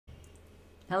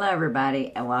Hello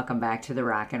everybody and welcome back to the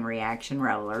Rockin Reaction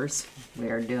Rollers. We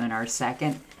are doing our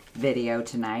second video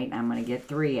tonight. I'm going to get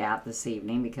 3 out this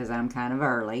evening because I'm kind of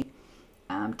early.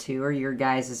 2 are your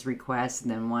guys' requests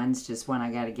and then one's just one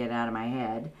I got to get out of my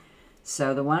head.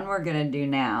 So the one we're going to do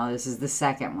now, this is the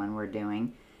second one we're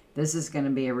doing. This is going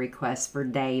to be a request for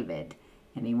David.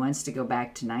 And he wants to go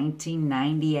back to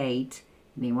 1998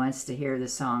 and he wants to hear the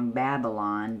song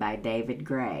Babylon by David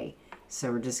Gray.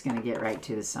 So we're just going to get right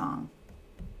to the song.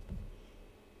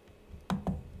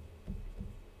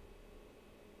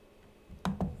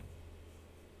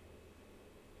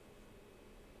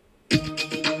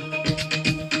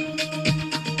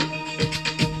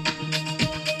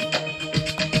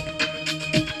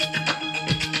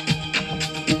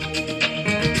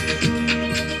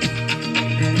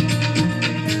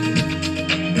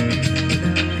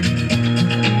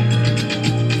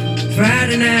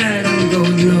 Friday night, I'm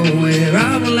going nowhere.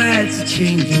 All the lights are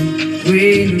changing,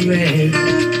 gray to red.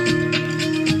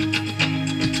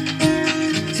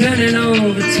 Turning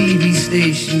over TV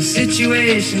stations,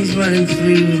 situations running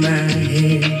through my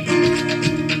head.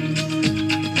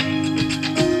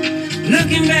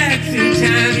 Looking back through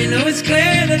time, you know it's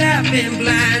clear that I've been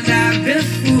blind, I've been a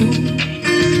fool.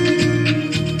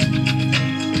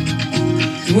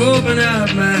 To open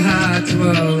up my heart to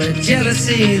all that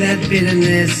jealousy, that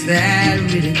bitterness, that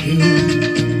ridicule.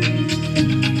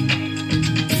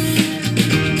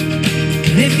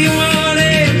 And if you want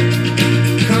it,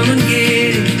 come and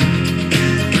get it,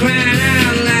 crying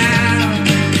out loud.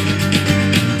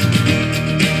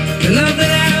 The love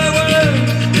that I was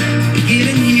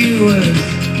giving you was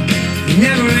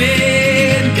never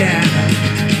in doubt.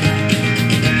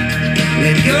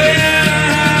 Let go your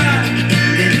heart,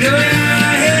 let go your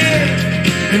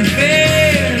and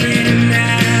failing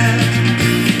now.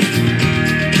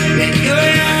 Let go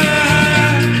your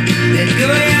heart, let go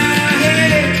your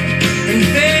head, and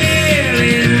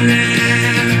failing now.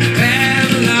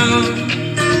 Babylon,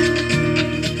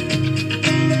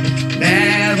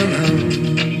 Babylon.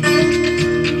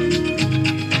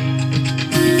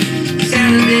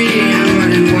 Saturday I'm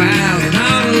running wild and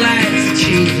all the lights are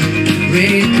changing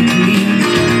red to green.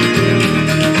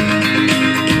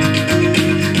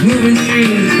 Moving through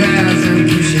the crowds, I'm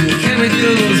pushing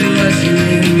chemicals are rushing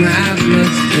in my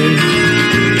bloodstream.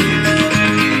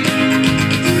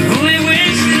 I only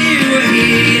wish that you were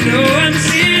here. You know I'm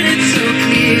seeing it so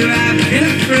clear. I've been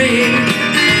afraid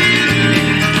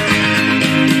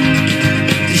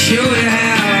to show you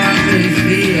how I really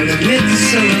feel. Admit to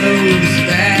some of those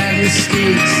bad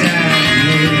mistakes I've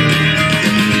made.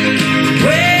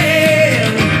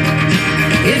 Well,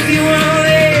 if you want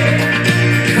it,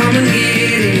 come and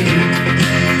get it,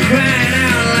 crying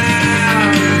out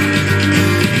loud.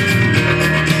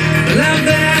 The love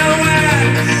that I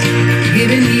was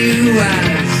giving you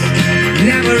was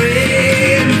never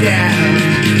in doubt.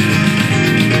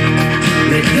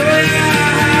 Let go your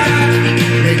heart,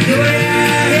 let go your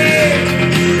head,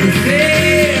 and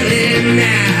feel it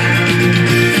now.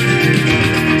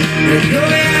 Let go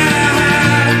your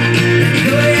heart, let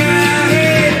go your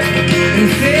head, and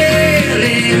feel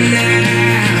it now.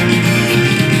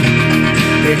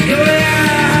 Let go your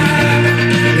heart,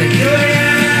 let go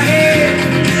your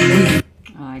head.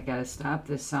 Oh, I gotta stop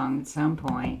this song at some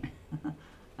point.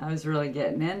 I was really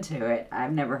getting into it.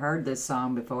 I've never heard this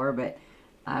song before, but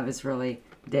I was really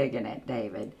digging it,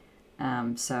 David.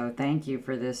 So thank you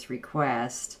for this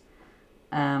request.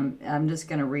 I'm just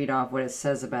going to read off what it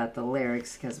says about the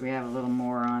lyrics because we have a little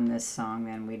more on this song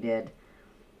than we did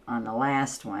on the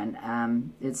last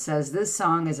one. It says, this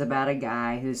song is about a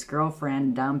guy whose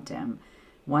girlfriend dumped him.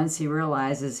 Once he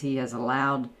realizes he has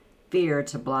allowed fear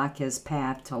to block his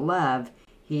path to love,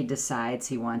 he decides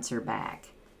he wants her back.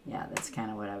 Yeah, that's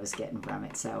kind of what I was getting from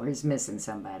it. So he's missing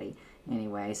somebody.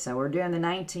 Anyway, so we're doing the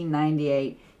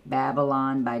 1998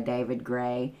 Babylon by David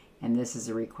Gray, and this is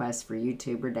a request for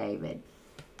YouTuber David.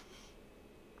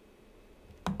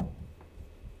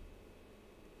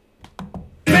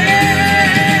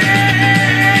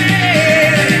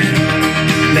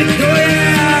 Let go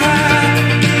your heart,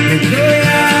 let go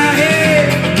your head,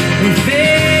 and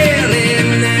feel it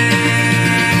now.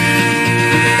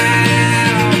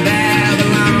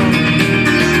 Babylon,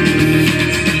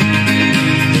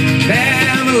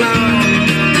 Babylon,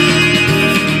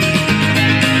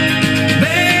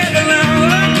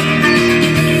 Babylon.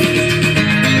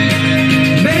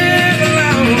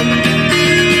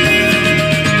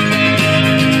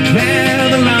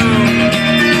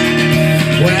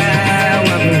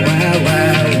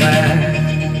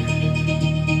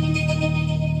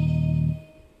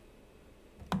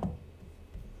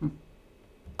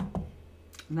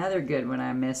 another good one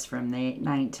I missed from the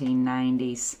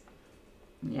 1990s.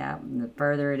 Yeah, the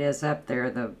further it is up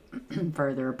there, the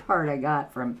further apart I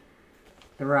got from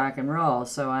the rock and roll.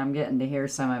 So I'm getting to hear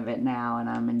some of it now, and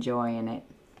I'm enjoying it.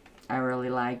 I really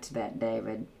liked that,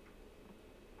 David.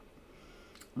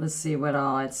 Let's see what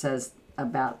all it says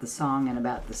about the song and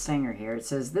about the singer here. It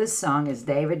says, this song is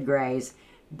David Gray's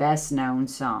best-known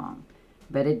song,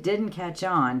 but it didn't catch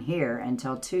on here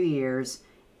until 2 years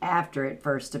after it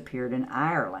first appeared in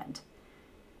Ireland.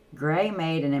 Gray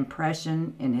made an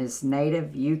impression in his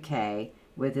native UK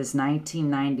with his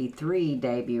 1993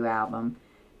 debut album,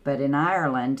 but in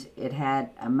Ireland it had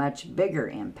a much bigger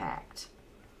impact.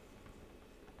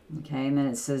 Okay, and then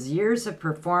it says, years of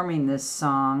performing this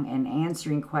song and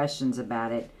answering questions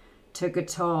about it took a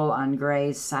toll on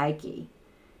Gray's psyche.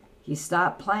 He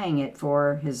stopped playing it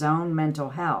for his own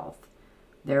mental health.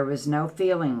 There was no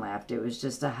feeling left. It was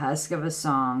just a husk of a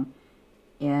song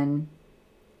in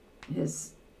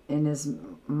his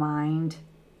mind.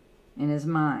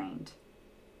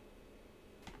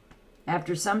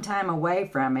 After some time away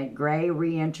from it, Gray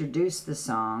reintroduced the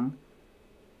song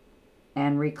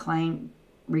and reclaimed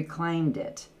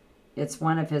it. It's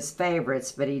one of his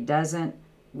favorites, but he doesn't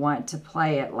want to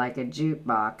play it like a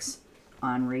jukebox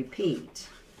on repeat.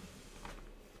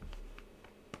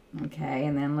 Okay,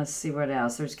 and then let's see what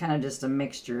else. There's kind of just a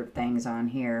mixture of things on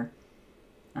here.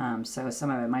 So some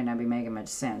of it might not be making much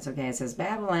sense. Okay, it says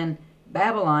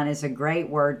Babylon is a great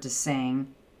word to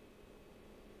sing.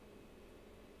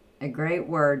 A great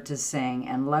word to sing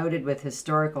and loaded with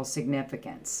historical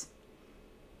significance.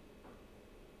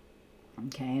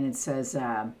 Okay, and it says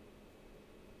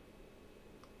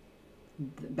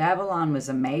Babylon was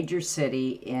a major city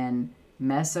in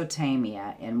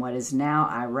Mesopotamia in what is now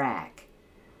Iraq.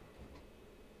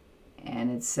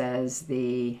 And it says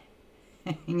I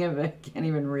can't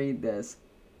even read this.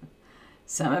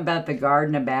 Something about the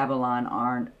Garden of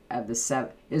Babylon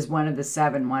is one of the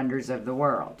 7 wonders of the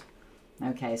world.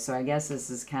 Okay, so I guess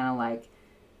this is kind of like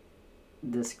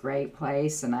this great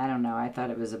place, and I don't know. I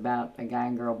thought it was about a guy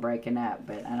and girl breaking up,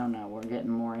 but I don't know. We're getting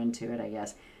more into it, I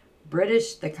guess.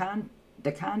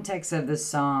 The context of this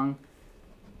song,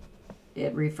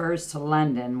 it refers to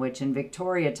London, which in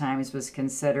Victoria times was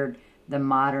considered the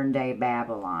modern-day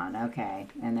Babylon. Okay,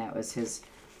 and that was his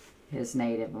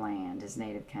native land, his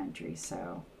native country.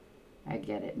 So I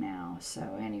get it now.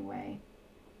 So anyway,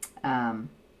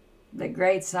 the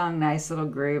great song, nice little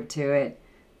groove to it.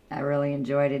 I really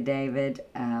enjoyed it, David.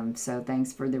 So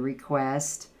thanks for the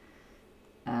request.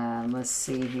 Let's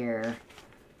see here.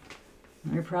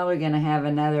 We're probably going to have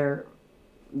another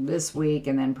this week,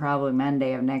 and then probably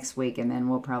Monday of next week, and then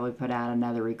we'll probably put out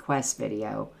another request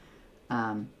video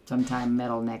sometime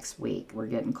middle next week. We're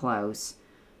getting close.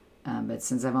 But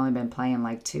since I've only been playing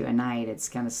like 2 a night, it's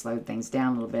kind of slowed things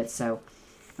down a little bit. So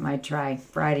I might try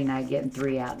Friday night getting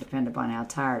 3 out, depending upon how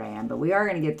tired I am. But we are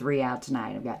going to get 3 out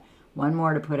tonight. I've got 1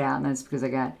 more to put out, and that's because I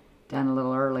got done a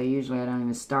little early. Usually I don't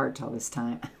even start till this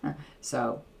time.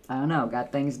 So, I don't know.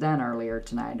 Got things done earlier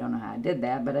tonight. I don't know how I did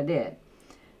that, but I did.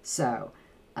 So,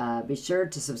 be sure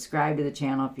to subscribe to the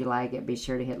channel if you like it. Be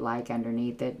sure to hit like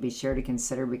underneath it. Be sure to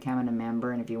consider becoming a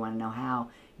member. And if you want to know how,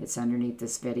 it's underneath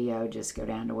this video. Just go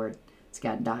down to where it's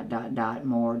got ...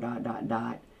 more ...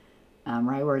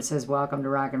 right where it says welcome to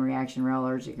Rockin Reaction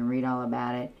Rollers. You can read all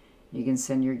about it. You can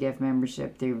send your gift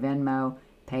membership through Venmo,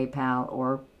 PayPal,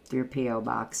 or through P.O.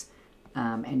 Box.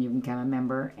 And you can become a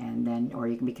member, or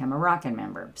you can become a Rockin'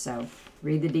 member. So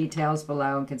read the details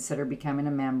below and consider becoming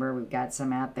a member. We've got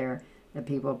some out there that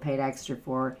people have paid extra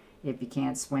for if you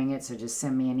can't swing it. So just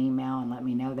send me an email and let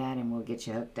me know that, and we'll get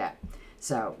you hooked up.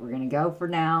 So we're going to go for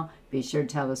now. Be sure to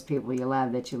tell those people you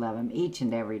love that you love them each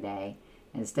and every day.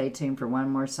 And stay tuned for one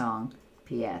more song.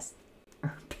 P.S.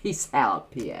 Peace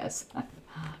out, P.S.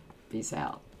 Peace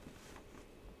out.